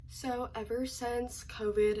So ever since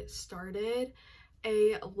COVID started,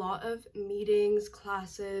 a lot of meetings,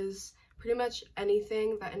 classes, pretty much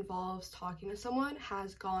anything that involves talking to someone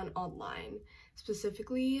has gone online.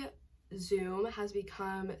 Specifically, Zoom has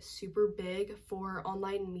become super big for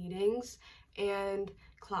online meetings and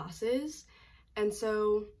classes. And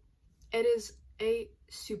so it is a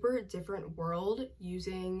super different world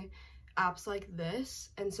using apps like this,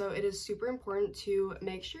 and so it is super important to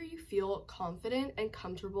make sure you feel confident and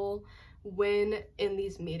comfortable when in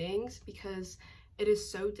these meetings, because it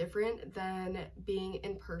is so different than being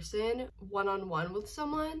in person one-on-one with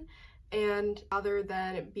someone, and rather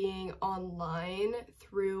than being online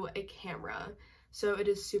through a camera. So it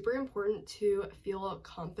is super important to feel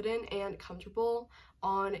confident and comfortable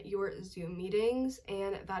on your Zoom meetings,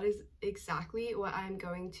 and that is exactly what I'm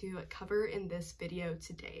going to cover in this video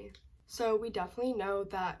today. So we definitely know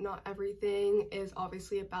that not everything is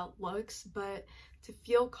obviously about looks, but to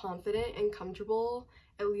feel confident and comfortable,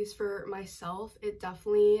 at least for myself, it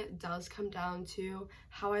definitely does come down to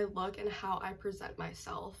how I look and how I present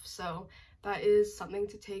myself. So that is something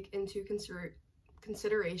to take into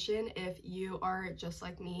consideration if you are just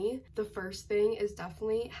like me. The first thing is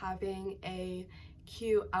definitely having a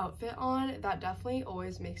cute outfit on. That definitely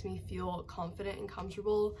always makes me feel confident and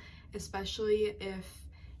comfortable, especially if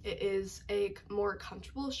it is a more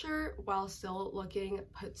comfortable shirt while still looking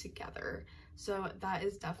put together. So that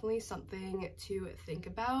is definitely something to think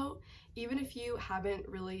about. Even if you haven't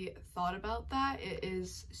really thought about that, it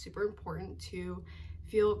is super important to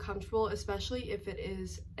feel comfortable, especially if it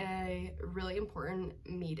is a really important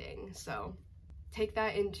meeting. So take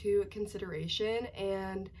that into consideration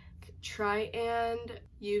and try and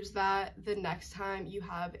use that the next time you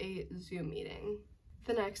have a Zoom meeting.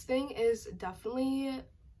 The next thing is definitely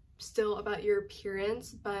still about your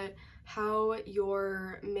appearance, but how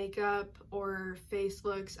your makeup or face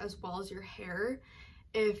looks, as well as your hair.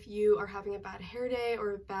 If you are having a bad hair day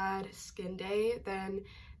or a bad skin day, then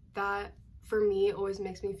that for me always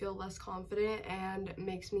makes me feel less confident and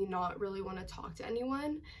makes me not really want to talk to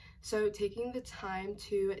anyone. So taking the time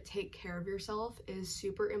to take care of yourself is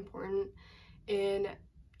super important in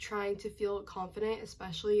trying to feel confident,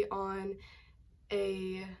 especially on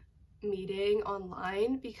a meeting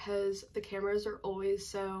online, because the cameras are always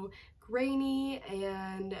so grainy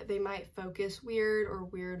and they might focus weird or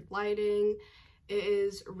weird lighting. It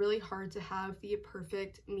is really hard to have the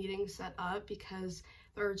perfect meeting set up because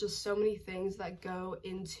there are just so many things that go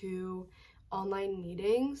into online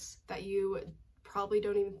meetings that you probably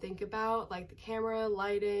don't even think about, like the camera,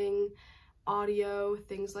 lighting, audio,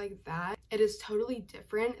 things like that. It is totally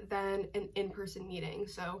different than an in-person meeting.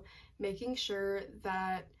 So making sure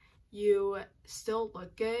that you still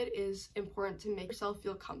look good is important to make yourself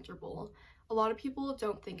feel comfortable. A lot of people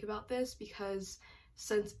don't think about this because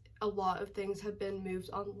since a lot of things have been moved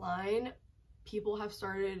online, people have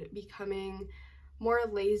started becoming more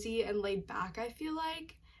lazy and laid back, I feel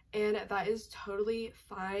like, and that is totally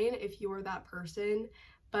fine if you are that person.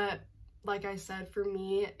 But like I said, for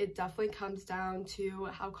me, it definitely comes down to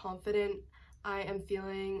how confident I am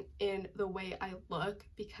feeling in the way I look,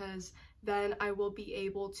 because then I will be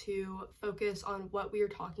able to focus on what we are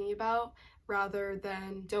talking about rather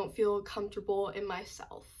than don't feel comfortable in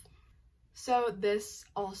myself. So this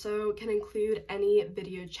also can include any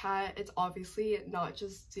video chat. It's obviously not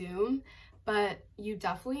just Zoom, but you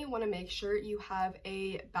definitely want to make sure you have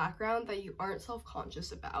a background that you aren't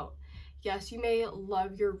self-conscious about. Yes, you may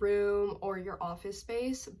love your room or your office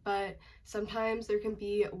space, but sometimes there can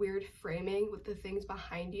be weird framing with the things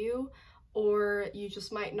behind you, or you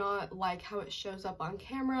just might not like how it shows up on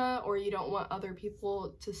camera, or you don't want other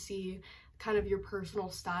people to see kind of your personal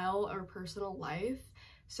style or personal life.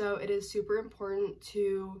 So it is super important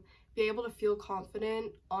to be able to feel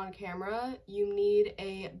confident on camera. You need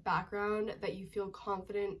a background that you feel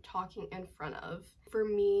confident talking in front of. For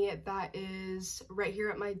me, that is right here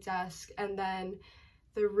at my desk, and then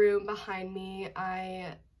the room behind me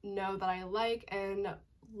I know that I like and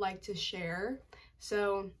like to share.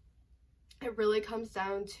 So it really comes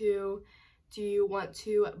down to, do you want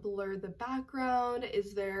to blur the background?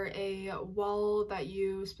 Is there a wall that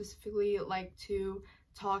you specifically like to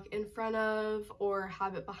talk in front of or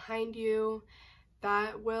have it behind you?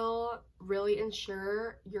 That will really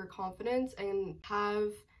ensure your confidence and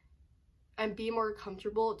be more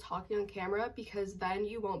comfortable talking on camera, because then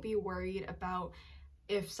you won't be worried about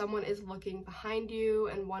if someone is looking behind you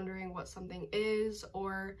and wondering what something is,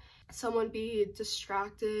 or someone be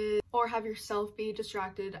distracted, or have yourself be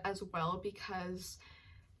distracted as well because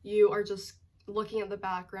you are just looking at the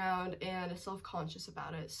background and self-conscious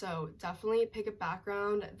about it. So definitely pick a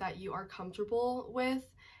background that you are comfortable with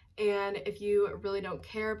And if you really don't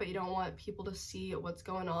care but you don't want people to see what's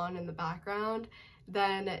going on in the background,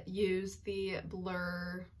 then use the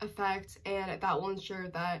blur effect, and that will ensure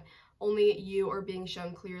that only you are being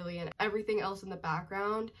shown clearly and everything else in the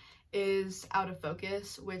background is out of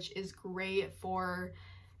focus, which is great for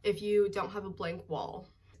if you don't have a blank wall.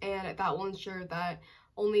 And that will ensure that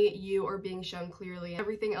only you are being shown clearly.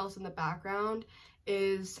 Everything else in the background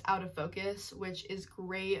is out of focus, which is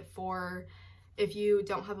great for if you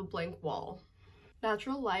don't have a blank wall.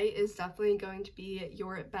 Natural light is definitely going to be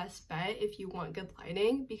your best bet if you want good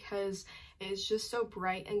lighting, because it's just so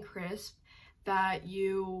bright and crisp that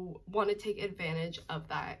you want to take advantage of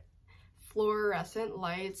that. Fluorescent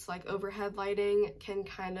lights like overhead lighting can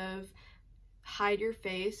kind of hide your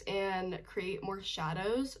face and create more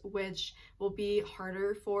shadows, which will be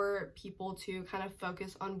harder for people to kind of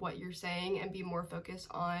focus on what you're saying and be more focused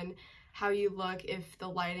on how you look if the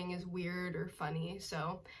lighting is weird or funny.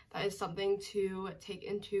 So that is something to take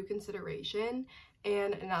into consideration.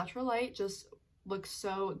 And natural light just looks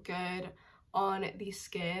so good on the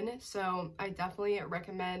skin, so I definitely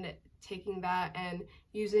recommend taking that and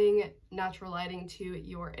using natural lighting to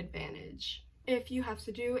your advantage. If you have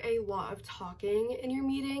to do a lot of talking in your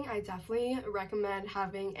meeting, I definitely recommend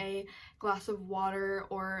having a glass of water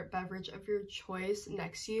or beverage of your choice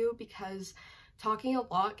next to you, because talking a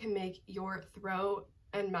lot can make your throat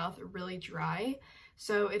and mouth really dry.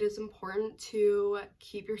 So it is important to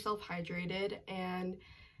keep yourself hydrated and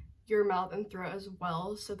your mouth and throat as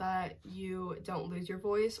well, so that you don't lose your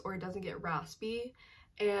voice or it doesn't get raspy,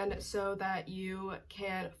 and so that you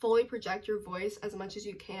can fully project your voice as much as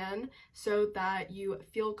you can, so that you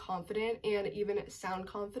feel confident and even sound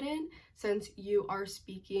confident, since you are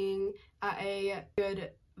speaking at a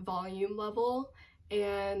good volume level,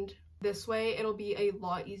 and this way it'll be a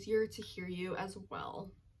lot easier to hear you as well.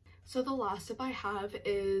 So the last tip I have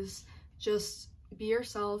is just be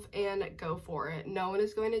yourself and go for it. No one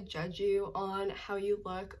is going to judge you on how you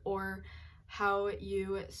look or how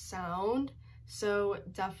you sound. So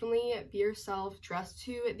definitely be yourself, dress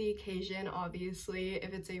to the occasion. Obviously,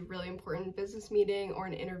 if it's a really important business meeting or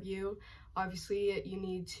an interview, obviously you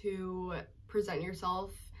need to present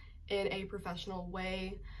yourself in a professional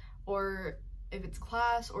way. Or if it's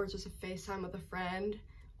class or just a FaceTime with a friend,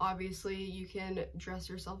 obviously you can dress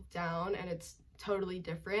yourself down and it's totally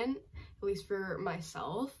different, at least for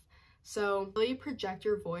myself. So really project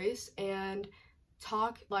your voice and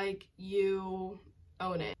talk like you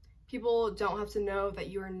own it. People don't have to know that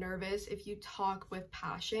you are nervous. If you talk with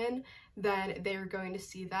passion, then they're going to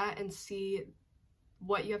see that and see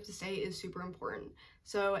what you have to say is super important.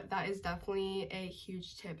 So that is definitely a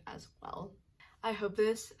huge tip as well. I hope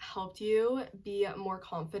this helped you be more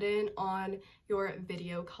confident on your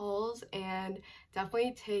video calls, and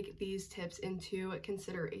definitely take these tips into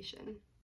consideration.